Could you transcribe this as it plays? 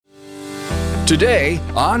Today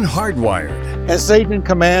on Hardwired. And Satan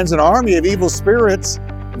commands an army of evil spirits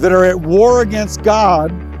that are at war against God,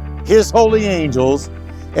 His holy angels,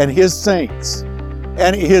 and His saints.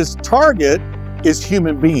 And his target is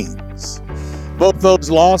human beings, both those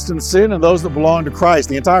lost in sin and those that belong to Christ.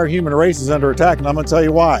 The entire human race is under attack, and I'm going to tell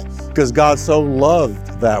you why. Because God so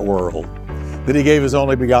loved that world that He gave His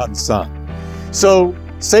only begotten Son. So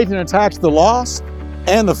Satan attacks the lost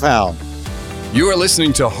and the found. You are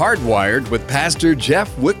listening to Hardwired with Pastor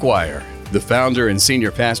Jeff Wickwire, the founder and senior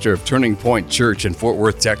pastor of Turning Point Church in Fort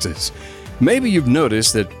Worth, Texas. Maybe you've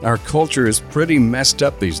noticed that our culture is pretty messed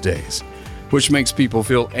up these days, which makes people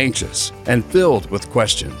feel anxious and filled with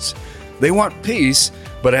questions. They want peace,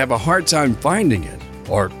 but have a hard time finding it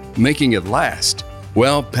or making it last.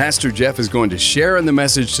 Well, Pastor Jeff is going to share in the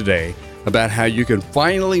message today about how you can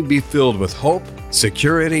finally be filled with hope,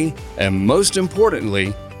 security, and most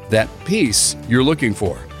importantly, that peace you're looking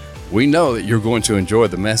for. We know that you're going to enjoy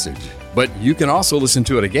the message, but you can also listen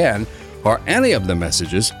to it again or any of the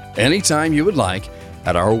messages anytime you would like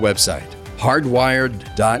at our website,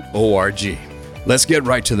 hardwired.org. Let's get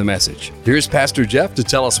right to the message. Here's Pastor Jeff to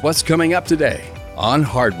tell us what's coming up today on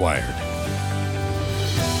Hardwired.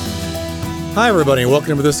 Hi, everybody, and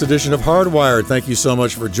welcome to this edition of Hardwired. Thank you so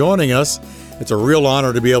much for joining us. It's a real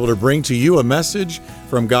honor to be able to bring to you a message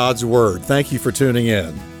from God's Word. Thank you for tuning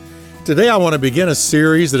in. Today, I want to begin a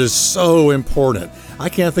series that is so important. I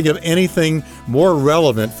can't think of anything more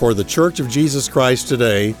relevant for the Church of Jesus Christ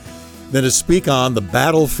today than to speak on the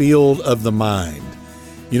battlefield of the mind.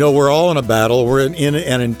 You know, we're all in a battle. We're in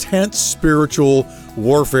an intense spiritual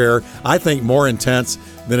warfare, I think more intense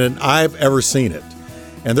than I've ever seen it.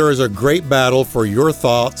 And there is a great battle for your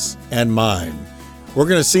thoughts and mine. We're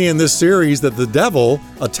going to see in this series that the devil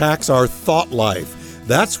attacks our thought life.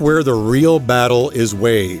 That's where the real battle is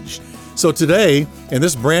waged. So today, in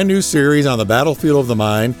this brand new series on the battlefield of the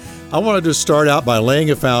mind, I wanted to start out by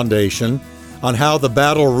laying a foundation on how the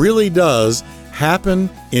battle really does happen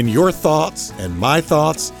in your thoughts and my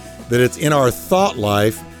thoughts, that it's in our thought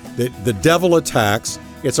life that the devil attacks.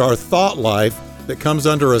 It's our thought life that comes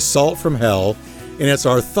under assault from hell, and it's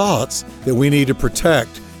our thoughts that we need to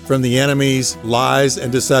protect from the enemy's lies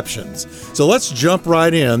and deceptions. So let's jump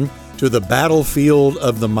right in to the battlefield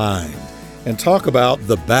of the mind and talk about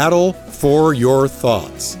the battle for your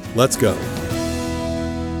thoughts. Let's go.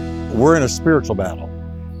 We're in a spiritual battle,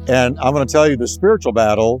 and I'm going to tell you the spiritual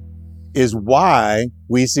battle is why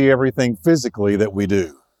we see everything physically that we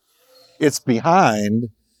do. It's behind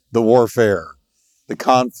the warfare, the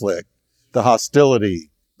conflict, the hostility,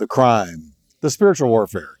 the crime, the spiritual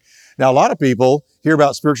warfare. Now, a lot of people hear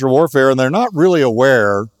about spiritual warfare and they're not really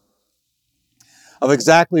aware of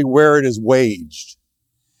exactly where it is waged.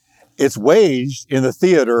 It's waged in the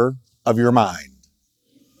theater of your mind.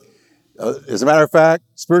 As a matter of fact,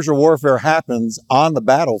 spiritual warfare happens on the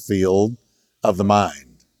battlefield of the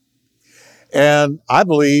mind. And I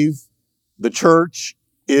believe the church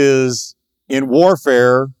is in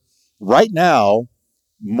warfare right now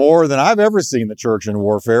more than I've ever seen the church in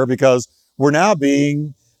warfare, because we're now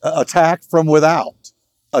being attacked from without,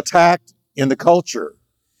 attacked in the culture,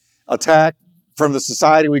 attacked from the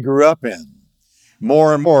society we grew up in.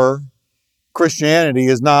 More and more, Christianity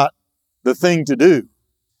is not the thing to do.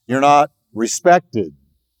 You're not respected.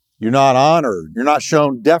 You're not honored. You're not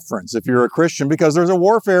shown deference if you're a Christian, because there's a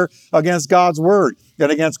warfare against God's Word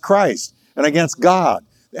and against Christ and against God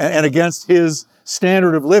and against His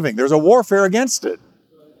standard of living. There's a warfare against it.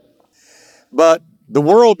 But the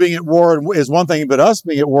world being at war is one thing, but us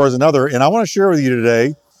being at war is another. And I want to share with you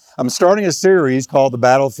today, I'm starting a series called The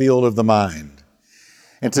Battlefield of the Mind.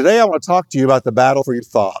 And today I want to talk to you about the battle for your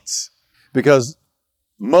thoughts, because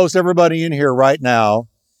most everybody in here right now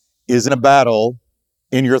is in a battle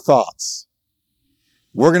in your thoughts.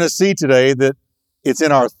 We're going to see today that it's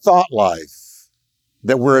in our thought life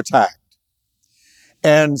that we're attacked.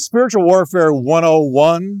 And Spiritual Warfare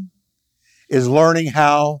 101 is learning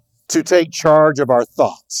how to take charge of our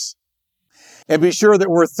thoughts and be sure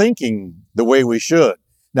that we're thinking the way we should.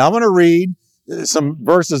 Now, I'm going to read some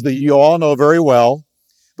verses that you all know very well,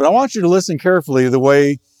 but I want you to listen carefully to the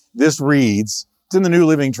way this reads. It's in the New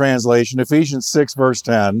Living Translation, Ephesians 6, verse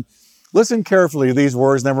 10. Listen carefully to these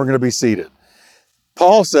words, and then we're going to be seated.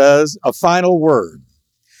 Paul says, a final word.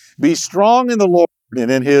 Be strong in the Lord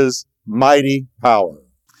and in His mighty power.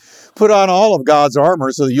 Put on all of God's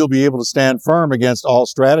armor so that you'll be able to stand firm against all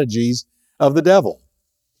strategies of the devil.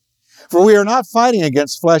 For we are not fighting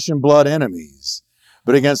against flesh and blood enemies,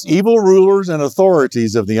 but against evil rulers and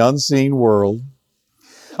authorities of the unseen world,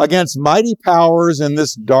 against mighty powers in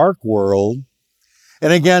this dark world,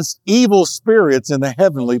 and against evil spirits in the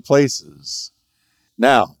heavenly places.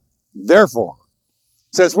 Now, therefore,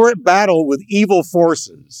 says we're at battle with evil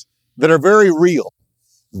forces that are very real.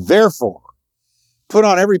 Therefore, put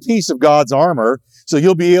on every piece of God's armor so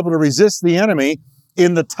you'll be able to resist the enemy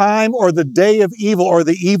in the time or the day of evil or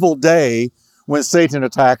the evil day when Satan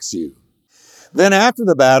attacks you. Then after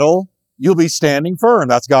the battle, you'll be standing firm.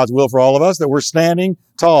 That's God's will for all of us, that we're standing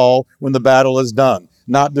tall when the battle is done,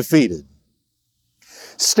 not defeated.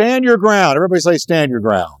 Stand your ground. Everybody say, stand your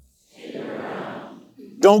ground. Stand your ground.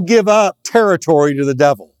 Don't give up territory to the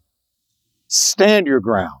devil. Stand your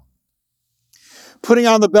ground. Putting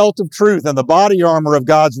on the belt of truth and the body armor of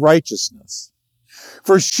God's righteousness.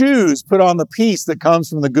 For shoes, put on the peace that comes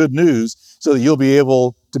from the good news so that you'll be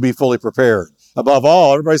able to be fully prepared. Above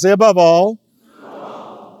all, everybody say above all.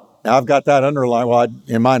 Now, I've got that underlined. Well,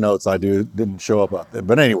 in my notes, I do. It didn't show up there.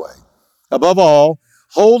 But anyway, above all,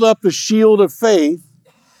 hold up the shield of faith,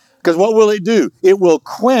 because what will it do? It will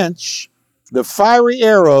quench the fiery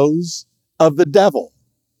arrows of the devil.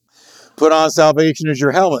 Put on salvation as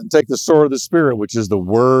your helmet and take the sword of the Spirit, which is the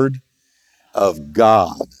Word of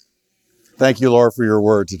God. Thank you, Lord, for your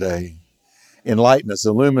word today. Enlighten us,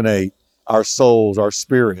 illuminate our souls, our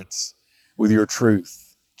spirits with your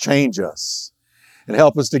truth. Change us. And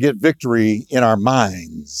help us to get victory in our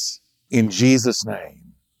minds. In Jesus'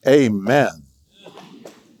 name, amen.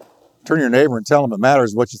 Turn to your neighbor and tell them it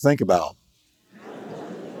matters what you think about.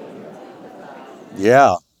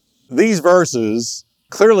 Yeah. These verses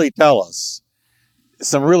clearly tell us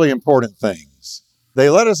some really important things. They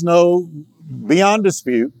let us know beyond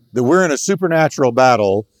dispute that we're in a supernatural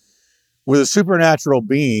battle with a supernatural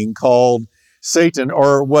being called Satan,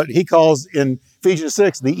 or what he calls in Ephesians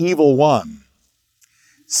 6, the evil one.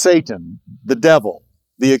 Satan, the devil,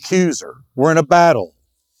 the accuser. We're in a battle.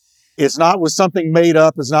 It's not with something made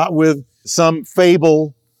up. It's not with some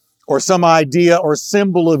fable or some idea or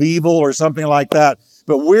symbol of evil or something like that.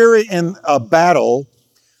 But we're in a battle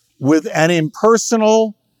with an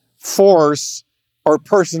impersonal force or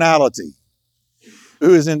personality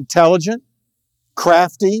who is intelligent,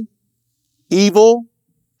 crafty, evil,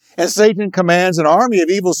 and Satan commands an army of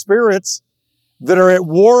evil spirits that are at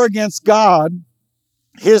war against God,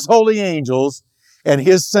 His holy angels, and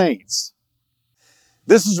His saints.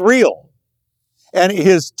 This is real. And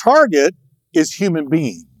his target is human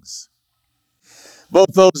beings.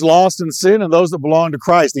 Both those lost in sin and those that belong to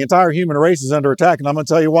Christ. The entire human race is under attack, and I'm going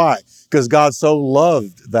to tell you why. Because God so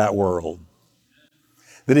loved that world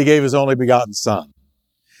that He gave His only begotten Son.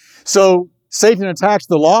 So Satan attacks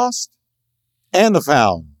the lost and the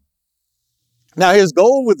found. Now, his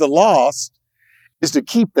goal with the lost is to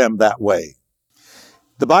keep them that way.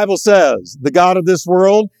 The Bible says the God of this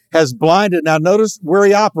world has blinded. Now notice where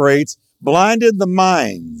he operates. Blinded the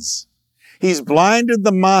minds. He's blinded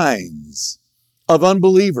the minds of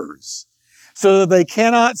unbelievers so that they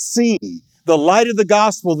cannot see the light of the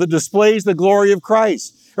gospel that displays the glory of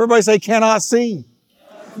Christ. Everybody say cannot see.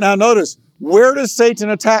 Now notice, where does Satan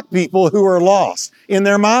attack people who are lost? In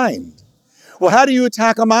their mind. Well, how do you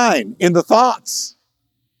attack a mind? In the thoughts.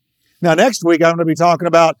 Now next week I'm going to be talking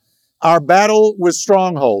about our battle with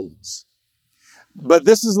strongholds. But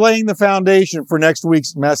this is laying the foundation for next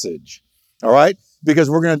week's message. All right? Because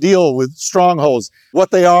we're going to deal with strongholds,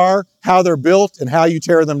 what they are, how they're built, and how you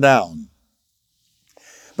tear them down.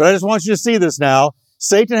 But I just want you to see this now.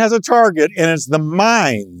 Satan has a target, and it's the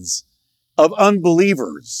minds of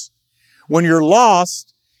unbelievers. When you're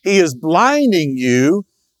lost, he is blinding you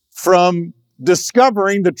from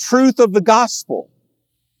discovering the truth of the gospel.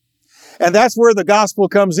 And that's where the gospel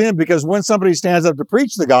comes in, because when somebody stands up to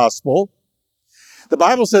preach the gospel, the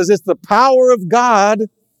Bible says it's the power of God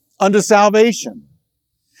unto salvation.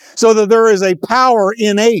 So that there is a power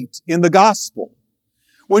innate in the gospel.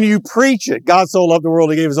 When you preach it, God so loved the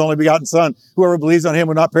world, He gave His only begotten Son. Whoever believes on Him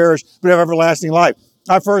will not perish, but have everlasting life.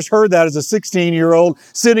 I first heard that as a 16-year-old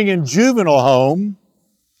sitting in juvenile home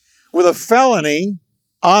with a felony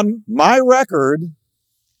on my record.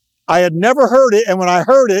 I had never heard it, and when I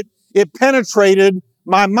heard it, it penetrated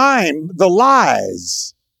my mind, the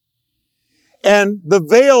lies. And the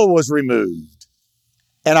veil was removed.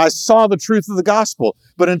 And I saw the truth of the gospel.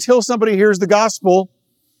 But until somebody hears the gospel,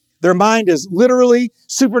 their mind is literally,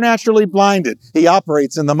 supernaturally blinded. He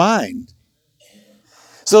operates in the mind.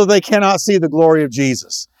 So they cannot see the glory of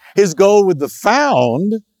Jesus. His goal with the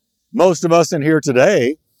found, most of us in here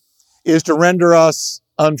today, is to render us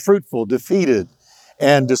unfruitful, defeated,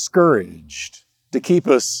 and discouraged, to keep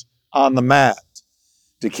us on the mat,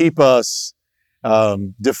 to keep us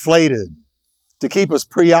deflated, to keep us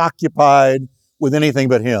preoccupied with anything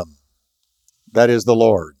but Him. That is the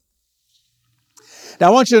Lord. Now I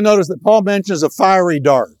want you to notice that Paul mentions a fiery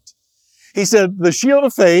dart. He said, the shield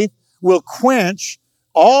of faith will quench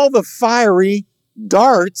all the fiery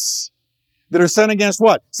darts that are sent against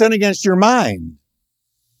what? Sent against your mind.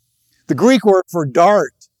 The Greek word for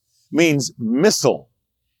dart means missile,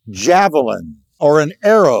 javelin, or an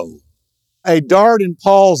arrow. A dart in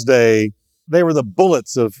Paul's day, they were the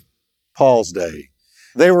bullets of Paul's day.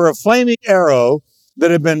 They were a flaming arrow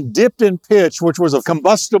that had been dipped in pitch, which was a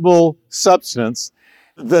combustible substance.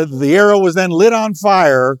 The arrow was then lit on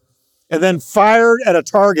fire and then fired at a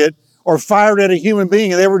target or fired at a human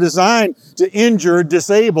being. And they were designed to injure,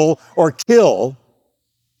 disable, or kill,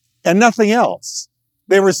 and nothing else.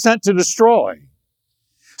 They were sent to destroy.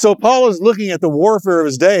 So Paul is looking at the warfare of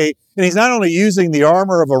his day, and he's not only using the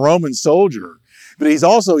armor of a Roman soldier, but he's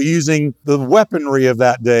also using the weaponry of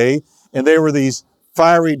that day, and they were these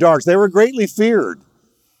fiery darts. They were greatly feared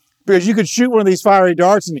because you could shoot one of these fiery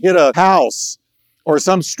darts and hit a house or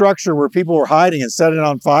some structure where people were hiding and set it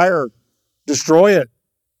on fire, destroy it.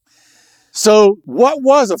 So what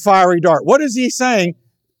was a fiery dart? What is he saying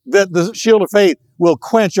that the shield of faith will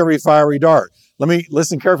quench every fiery dart? Let me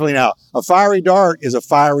listen carefully now. A fiery dart is a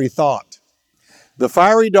fiery thought. The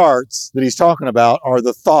fiery darts that he's talking about are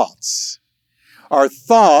the thoughts. Are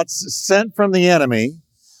thoughts sent from the enemy,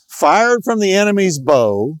 fired from the enemy's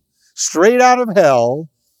bow, straight out of hell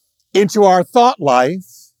into our thought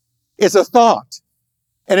life. It's a thought,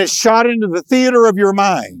 and it's shot into the theater of your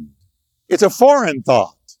mind. It's a foreign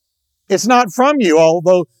thought. It's not from you,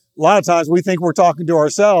 although a lot of times we think we're talking to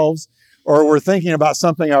ourselves or we're thinking about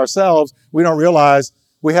something ourselves. We don't realize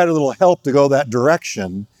we had a little help to go that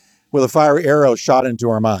direction with a fiery arrow shot into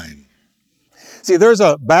our mind. See, there's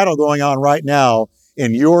a battle going on right now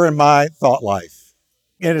in your and my thought life.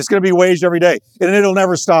 And it's going to be waged every day. And it'll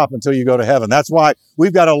never stop until you go to heaven. That's why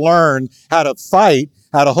we've got to learn how to fight,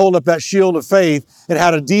 how to hold up that shield of faith, and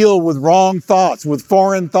how to deal with wrong thoughts, with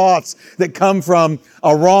foreign thoughts that come from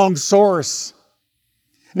a wrong source.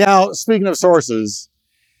 Now, speaking of sources,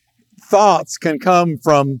 thoughts can come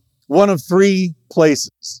from one of three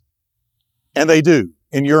places. And they do,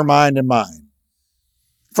 in your mind and mine.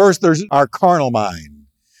 First, there's our carnal mind.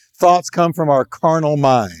 Thoughts come from our carnal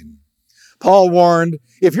mind. Paul warned,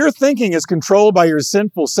 if your thinking is controlled by your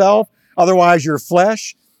sinful self, otherwise your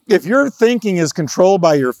flesh, if your thinking is controlled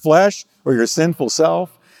by your flesh or your sinful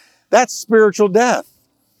self, that's spiritual death.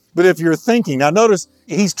 But if you're thinking, now notice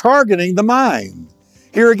he's targeting the mind.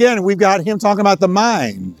 Here again, we've got him talking about the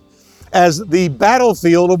mind as the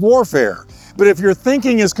battlefield of warfare. But if your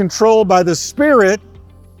thinking is controlled by the Spirit,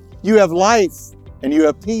 you have life and you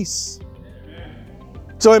have peace.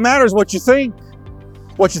 So it matters what you think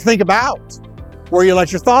about, where you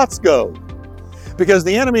let your thoughts go. Because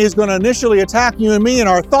the enemy is going to initially attack you and me in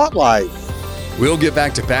our thought life. We'll get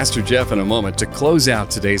back to Pastor Jeff in a moment to close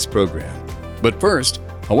out today's program. But first,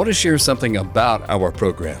 I want to share something about our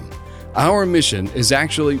program. Our mission is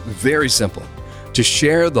actually very simple: to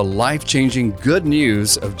share the life-changing good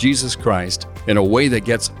news of Jesus Christ in a way that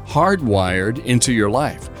gets hardwired into your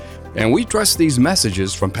life. And we trust these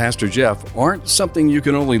messages from Pastor Jeff aren't something you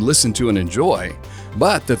can only listen to and enjoy,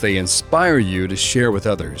 but that they inspire you to share with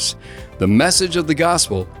others. The message of the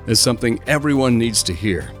gospel is something everyone needs to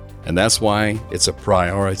hear, and that's why it's a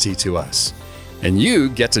priority to us. And you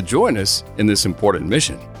get to join us in this important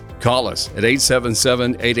mission. Call us at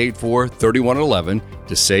 877-884-3111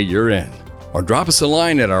 to say you're in, or drop us a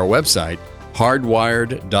line at our website,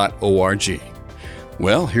 hardwired.org.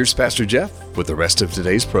 Well, here's Pastor Jeff with the rest of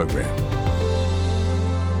today's program.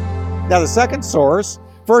 Now, the second source,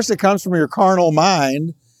 first it comes from your carnal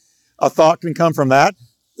mind. A thought can come from that.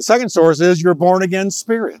 The second source is your born-again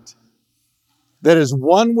spirit that is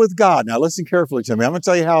one with God. Now, listen carefully to me. I'm going to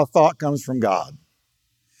tell you how a thought comes from God.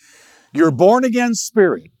 Your born-again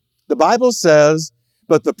spirit, the Bible says,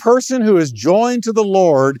 but the person who is joined to the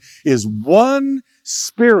Lord is one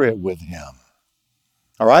spirit with Him.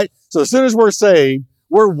 All right? So as soon as we're saved,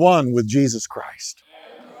 we're one with Jesus Christ.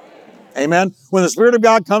 Amen? When the Spirit of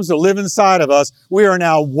God comes to live inside of us, we are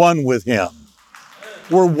now one with Him.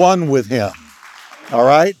 We're one with Him. All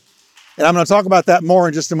right? And I'm going to talk about that more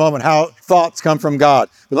in just a moment, how thoughts come from God.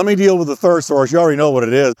 But let me deal with the third source. You already know what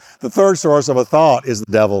it is. The third source of a thought is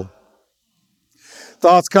the devil.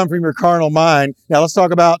 Thoughts come from your carnal mind. Now let's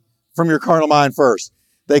talk about from your carnal mind first.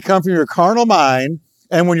 They come from your carnal mind,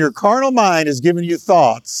 and when your carnal mind is giving you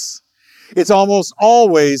thoughts, it's almost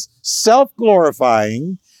always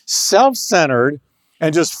self-glorifying, self-centered,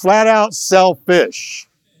 and just flat out selfish.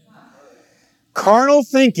 Carnal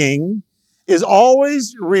thinking is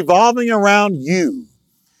always revolving around you.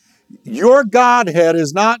 Your Godhead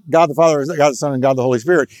is not God the Father, God the Son, and God the Holy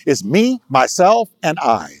Spirit. It's me, myself, and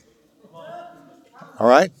I. All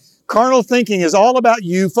right? Carnal thinking is all about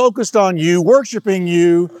you, focused on you, worshiping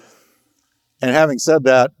you. And having said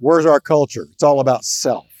that, where's our culture? It's all about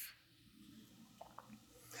self.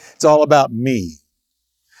 It's all about me.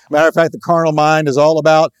 Matter of fact, the carnal mind is all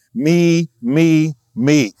about me, me,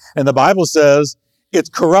 me. And the Bible says it's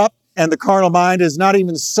corrupt, and the carnal mind is not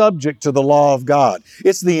even subject to the law of God.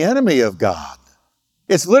 It's the enemy of God.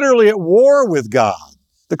 It's literally at war with God.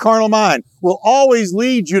 The carnal mind will always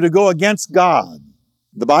lead you to go against God.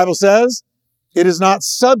 The Bible says it is not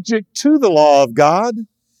subject to the law of God,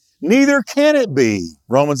 neither can it be.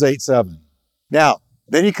 Romans 8:7. Now,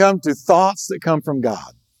 then you come to thoughts that come from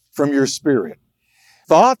God, from your spirit.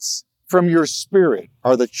 Thoughts from your spirit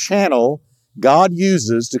are the channel God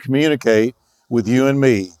uses to communicate with you and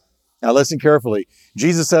me. Now listen carefully.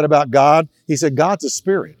 Jesus said about God, he said, God's a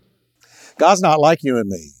spirit. God's not like you and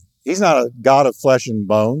me. He's not a God of flesh and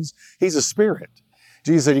bones. He's a spirit.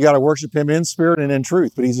 Jesus said you got to worship him in spirit and in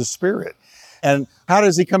truth, but he's a spirit. And how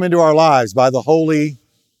does he come into our lives? By the Holy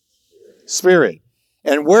Spirit.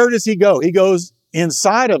 And where does he go? He goes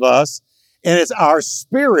inside of us, and it's our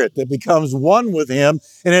spirit that becomes one with him,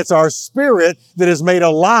 and it's our spirit that is made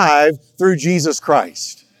alive through Jesus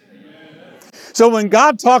Christ. So when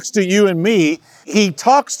God talks to you and me, he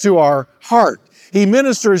talks to our heart. He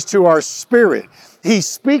ministers to our spirit. He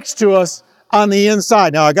speaks to us on the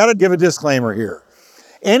inside. Now, I got to give a disclaimer here.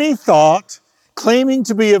 Any thought claiming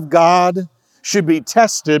to be of God should be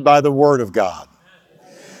tested by the Word of God.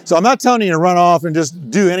 So I'm not telling you to run off and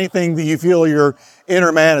just do anything that you feel your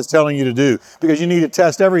inner man is telling you to do, because you need to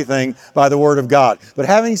test everything by the Word of God. But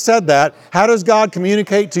having said that, how does God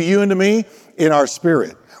communicate to you and to me? In our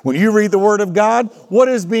spirit. When you read the Word of God, what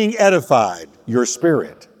is being edified? Your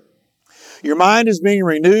spirit. Your mind is being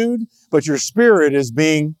renewed, but your spirit is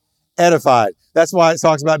being edified. That's why it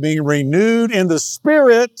talks about being renewed in the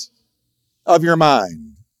spirit of your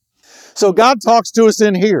mind. So God talks to us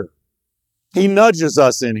in here. He nudges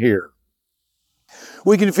us in here.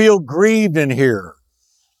 We can feel grieved in here.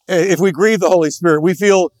 If we grieve the Holy Spirit, we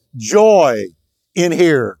feel joy in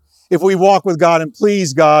here. If we walk with God and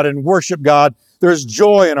please God and worship God, there's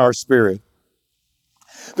joy in our spirit.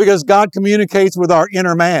 Because God communicates with our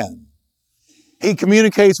inner man. He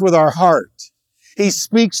communicates with our heart. He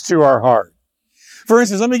speaks to our heart. For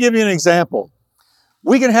instance, let me give you an example.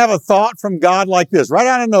 We can have a thought from God like this, right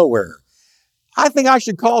out of nowhere. I think I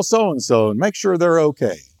should call so-and-so and make sure they're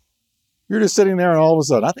okay. You're just sitting there and all of a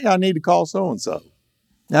sudden, I think I need to call so-and-so.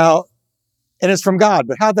 Now, and it's from God,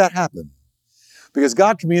 but how'd that happen? Because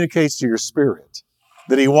God communicates to your spirit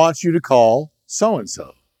that he wants you to call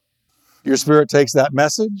so-and-so. Your spirit takes that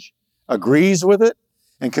message, agrees with it,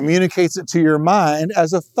 and communicates it to your mind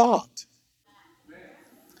as a thought.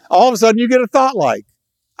 All of a sudden, you get a thought like,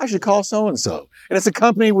 I should call so-and-so. And it's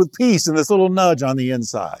accompanied with peace and this little nudge on the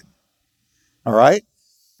inside. All right?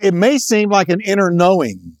 It may seem like an inner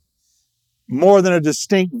knowing more than a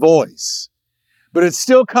distinct voice, but it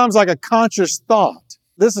still comes like a conscious thought.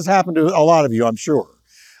 This has happened to a lot of you, I'm sure.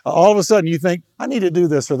 All of a sudden, you think, I need to do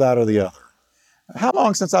this or that or the other. How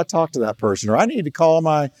long since I talked to that person? Or I need to call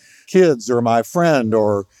my kids or my friend,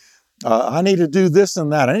 or I need to do this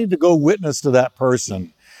and that. I need to go witness to that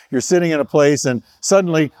person. You're sitting in a place and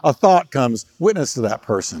suddenly a thought comes, witness to that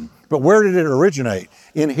person. But where did it originate?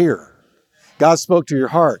 In here. God spoke to your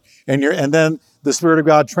heart, and then the Spirit of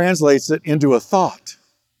God translates it into a thought.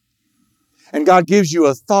 And God gives you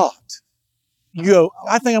a thought. You go,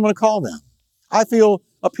 I think I'm going to call them. I feel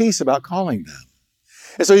a peace about calling them.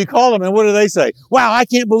 And so you call them, and what do they say? Wow, I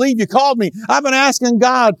can't believe you called me. I've been asking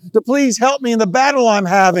God to please help me in the battle I'm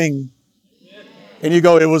having. And you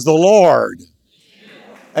go, it was the Lord.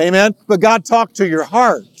 Amen? But God talked to your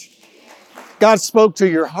heart. God spoke to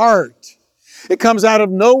your heart. It comes out of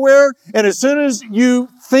nowhere, and as soon as you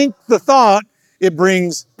think the thought, it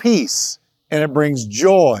brings peace, and it brings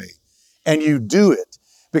joy, and you do it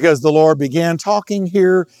because the Lord began talking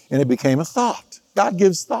here, and it became a thought. God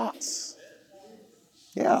gives thoughts.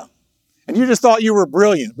 Yeah. And you just thought you were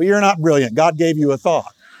brilliant, but you're not brilliant. God gave you a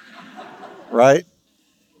thought, right?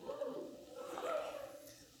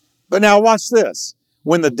 But now watch this.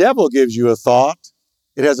 When the devil gives you a thought,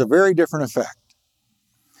 it has a very different effect.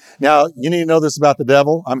 Now, you need to know this about the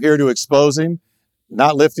devil. I'm here to expose him,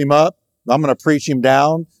 not lift him up. I'm going to preach him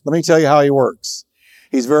down. Let me tell you how he works.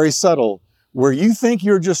 He's very subtle, where you think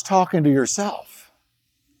you're just talking to yourself.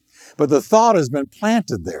 But the thought has been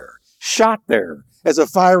planted there, shot there as a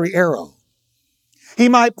fiery arrow. He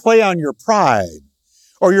might play on your pride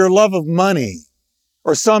or your love of money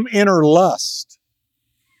or some inner lust.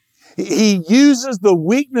 He uses the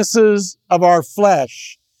weaknesses of our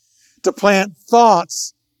flesh to plant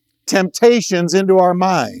thoughts, temptations into our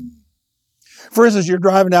mind. For instance, you're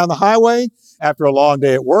driving down the highway after a long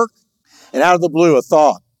day at work, and out of the blue, a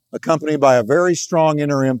thought accompanied by a very strong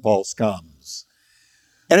inner impulse comes.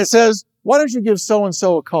 And it says, why don't you give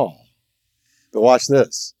so-and-so a call? But watch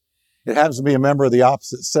this. It happens to be a member of the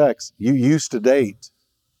opposite sex you used to date,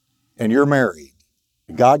 and you're married.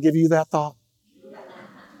 Did God give you that thought?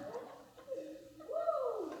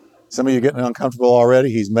 Some of you are getting uncomfortable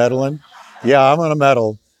already. He's meddling. Yeah, I'm going to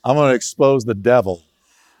meddle. I'm going to expose the devil.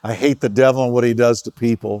 I hate the devil and what he does to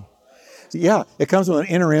people. Yeah, it comes with an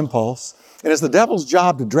inner impulse, and it's the devil's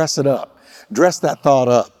job to dress it up, dress that thought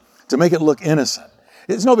up, to make it look innocent.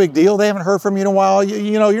 It's no big deal. They haven't heard from you in a while.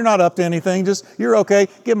 You know, you're not up to anything. Just, you're okay.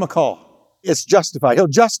 Give him a call. It's justified. He'll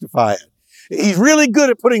justify it. He's really good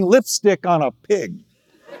at putting lipstick on a pig.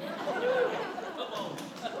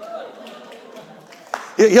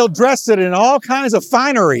 He'll dress it in all kinds of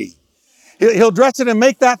finery. He'll dress it and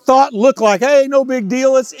make that thought look like, hey, no big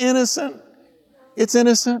deal. It's innocent. It's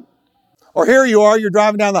innocent. Or here you are, you're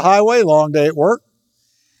driving down the highway, long day at work,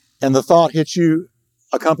 and the thought hits you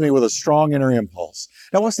accompanied with a strong inner impulse.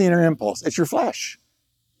 Now, what's the inner impulse? It's your flesh.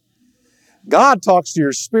 God talks to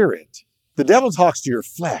your spirit. The devil talks to your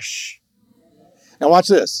flesh. Now, watch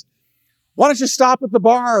this. Why don't you stop at the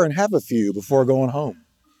bar and have a few before going home?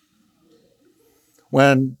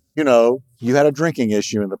 When, you had a drinking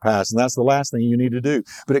issue in the past, and that's the last thing you need to do.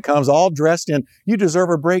 But it comes all dressed in, you deserve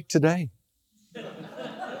a break today.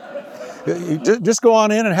 Just go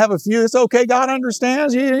on in and have a few. It's okay. God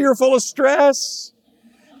understands. You're full of stress.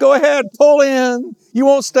 Go ahead, pull in. You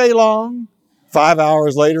won't stay long. 5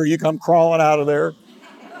 hours later, you come crawling out of there.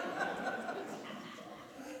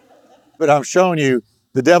 But I'm showing you,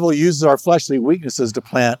 the devil uses our fleshly weaknesses to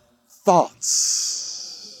plant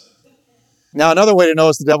thoughts. Now, another way to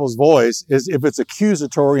notice the devil's voice is if it's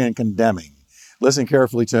accusatory and condemning. Listen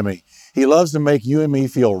carefully to me. He loves to make you and me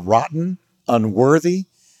feel rotten, unworthy,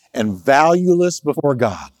 and valueless before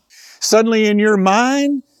God. Suddenly in your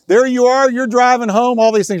mind, there you are, you're driving home.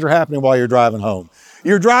 All these things are happening while you're driving home.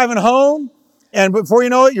 You're driving home, and before you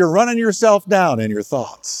know it, you're running yourself down in your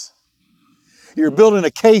thoughts. You're building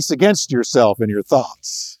a case against yourself in your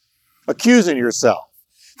thoughts, accusing yourself,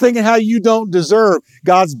 thinking how you don't deserve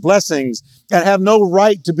God's blessings and have no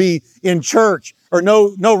right to be in church or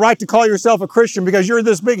no right to call yourself a Christian because you're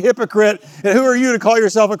this big hypocrite. And who are you to call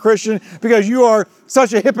yourself a Christian because you are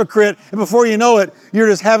such a hypocrite? And before you know it, you're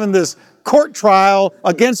just having this court trial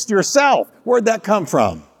against yourself. Where'd that come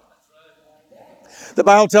from? The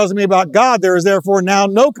Bible tells me about God, there is therefore now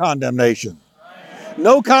no condemnation.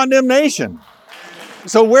 No condemnation.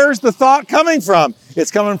 So where's the thought coming from?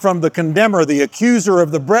 It's coming from the condemner, the accuser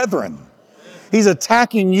of the brethren. He's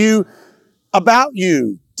attacking you about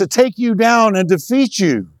you to take you down and defeat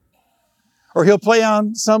you. Or he'll play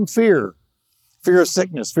on some fear. Fear of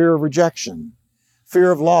sickness, fear of rejection,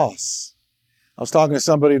 fear of loss. I was talking to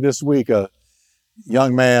somebody this week, a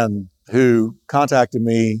young man who contacted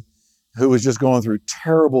me who was just going through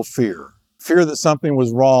terrible fear that something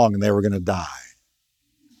was wrong and they were going to die.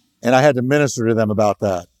 And I had to minister to them about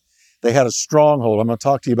that. They had a stronghold. I'm going to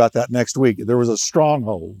talk to you about that next week. There was a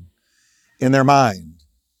stronghold in their mind.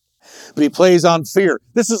 But he plays on fear.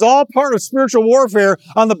 This is all part of spiritual warfare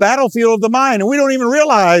on the battlefield of the mind. And we don't even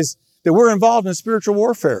realize that we're involved in spiritual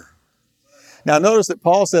warfare. Now notice that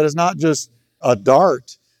Paul said it's not just a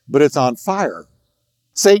dart, but it's on fire.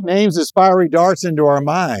 Satan aims his fiery darts into our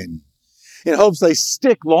mind in hopes they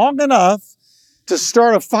stick long enough to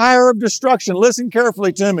start a fire of destruction. Listen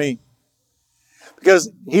carefully to me.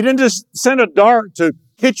 Because he didn't just send a dart to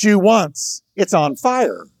hit you once. It's on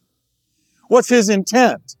fire. What's his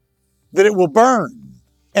intent? That it will burn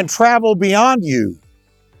and travel beyond you.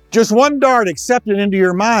 Just one dart accepted into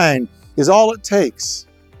your mind is all it takes.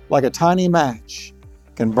 Like a tiny match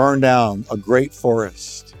can burn down a great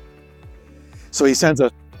forest. So he sends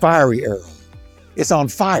a fiery arrow. It's on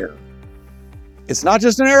fire. It's not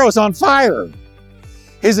just an arrow, it's on fire.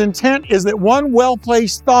 His intent is that one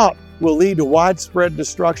well-placed thought will lead to widespread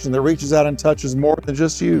destruction that reaches out and touches more than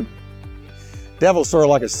just you. Devil's sort of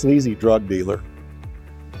like a sleazy drug dealer.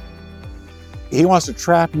 He wants to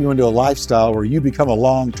trap you into a lifestyle where you become a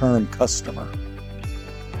long-term customer.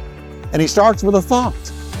 And he starts with a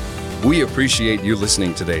thought. We appreciate you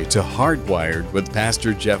listening today to Hardwired with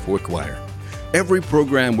Pastor Jeff Wickwire. Every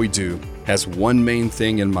program we do has one main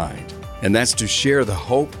thing in mind, and that's to share the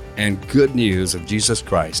hope and good news of Jesus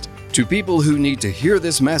Christ to people who need to hear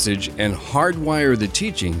this message and hardwire the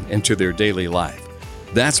teaching into their daily life.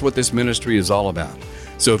 That's what this ministry is all about.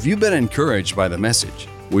 So if you've been encouraged by the message,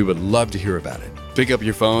 we would love to hear about it. Pick up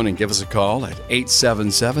your phone and give us a call at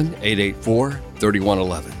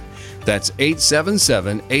 877-884-3111. That's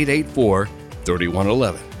 877-884-3111.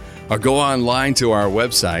 3111. Or go online to our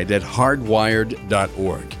website at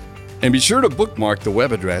hardwired.org. And be sure to bookmark the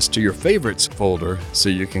web address to your favorites folder so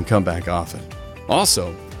you can come back often.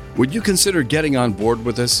 Also, would you consider getting on board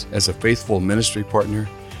with us as a faithful ministry partner?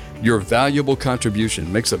 Your valuable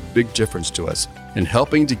contribution makes a big difference to us in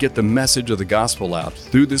helping to get the message of the gospel out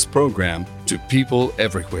through this program to people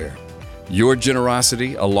everywhere. Your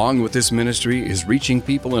generosity, along with this ministry, is reaching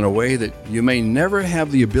people in a way that you may never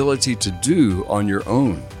have the ability to do on your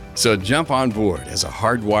own. So jump on board as a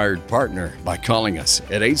Hardwired partner by calling us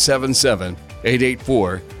at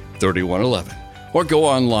 877-884-3111 or go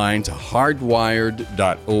online to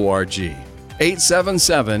hardwired.org.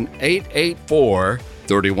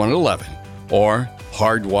 877-884-3111 or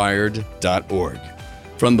hardwired.org.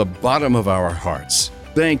 From the bottom of our hearts,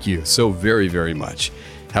 thank you so very, very much.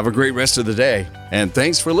 Have a great rest of the day, and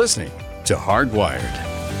thanks for listening to Hardwired.